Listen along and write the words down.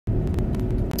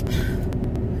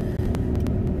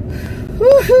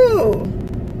Woohoo!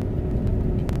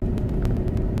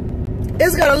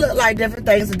 It's gonna look like different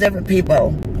things to different people.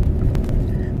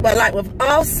 But like with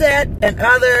Offset and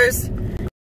others,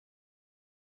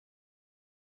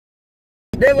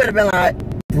 they would have been like,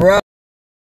 bro,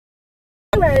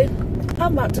 anyway,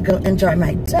 I'm about to go enjoy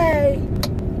my day.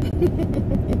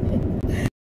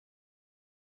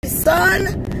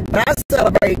 Son, but I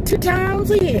celebrate 2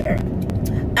 times a year.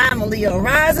 I'm a Leo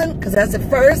rising, because that's the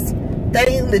first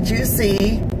thing that you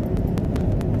see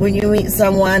when you meet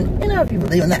someone, you know, if you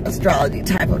believe in that astrology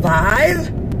type of vibe.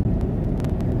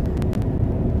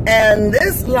 And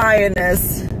this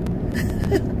lioness,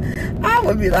 I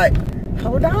would be like,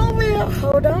 hold on, Will,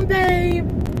 hold on, babe.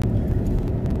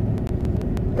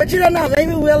 But you don't know,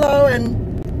 maybe Willow and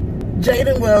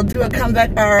Jada will do a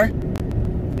comeback, or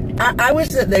I wish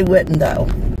that they wouldn't, though.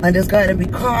 I'm just going to be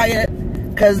quiet,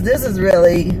 because this is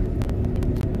really,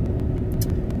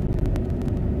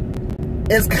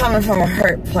 it's coming from a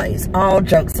hurt place, all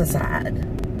jokes aside.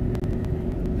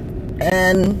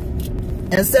 And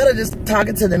instead of just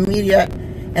talking to the media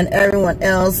and everyone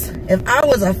else, if I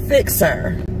was a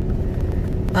fixer,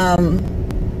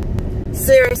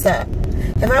 seriously,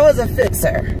 if I was a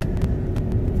fixer,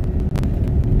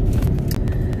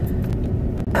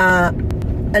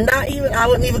 and not even, I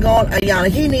wouldn't even go on Ayana.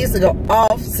 He needs to go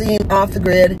off scene, off the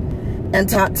grid, and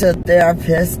talk to a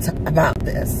therapist about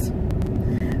this.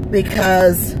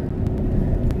 Because,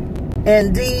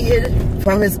 indeed,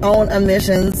 from his own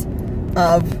admissions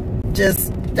of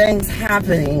just things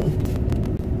happening,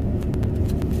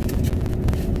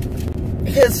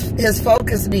 his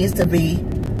focus needs to be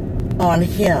on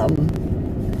him.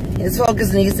 His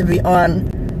focus needs to be on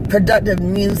productive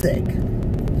music.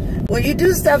 When you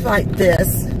do stuff like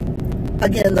this,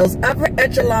 again, those upper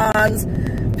echelons,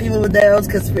 people with those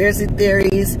conspiracy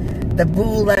theories, the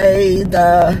Boule,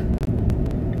 the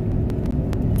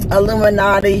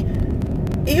Illuminati,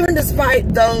 even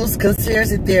despite those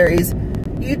conspiracy theories,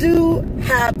 you do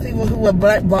have people who will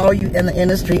blackball you in the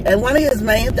industry. And one of his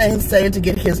main things saying to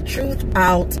get his truth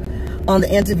out on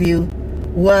the interview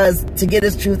was to get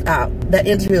his truth out. That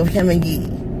interview of him and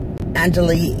Yee,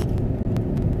 Angela Yee.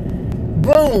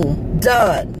 Boom,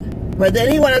 done. But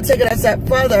then he wanted to take it a step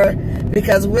further,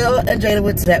 because Will and Jada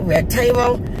went to that red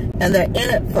table, and they're in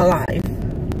it for life,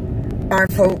 or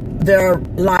for their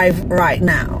life right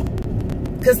now,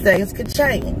 because things could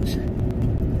change.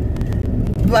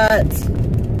 But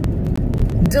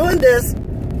doing this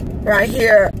right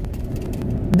here,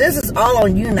 this is all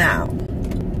on you now.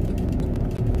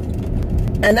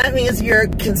 And that means you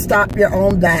can stop your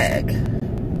own bag.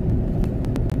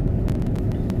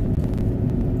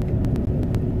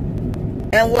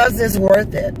 And was this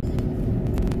worth it?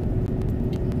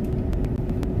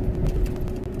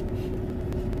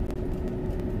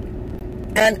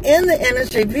 And in the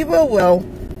industry, people will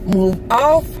move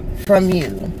off from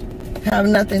you, have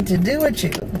nothing to do with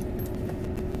you.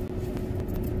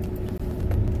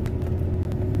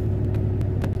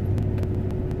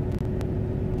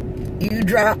 You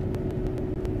drop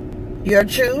your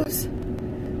truths,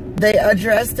 they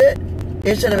addressed it,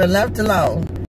 it should have been left alone.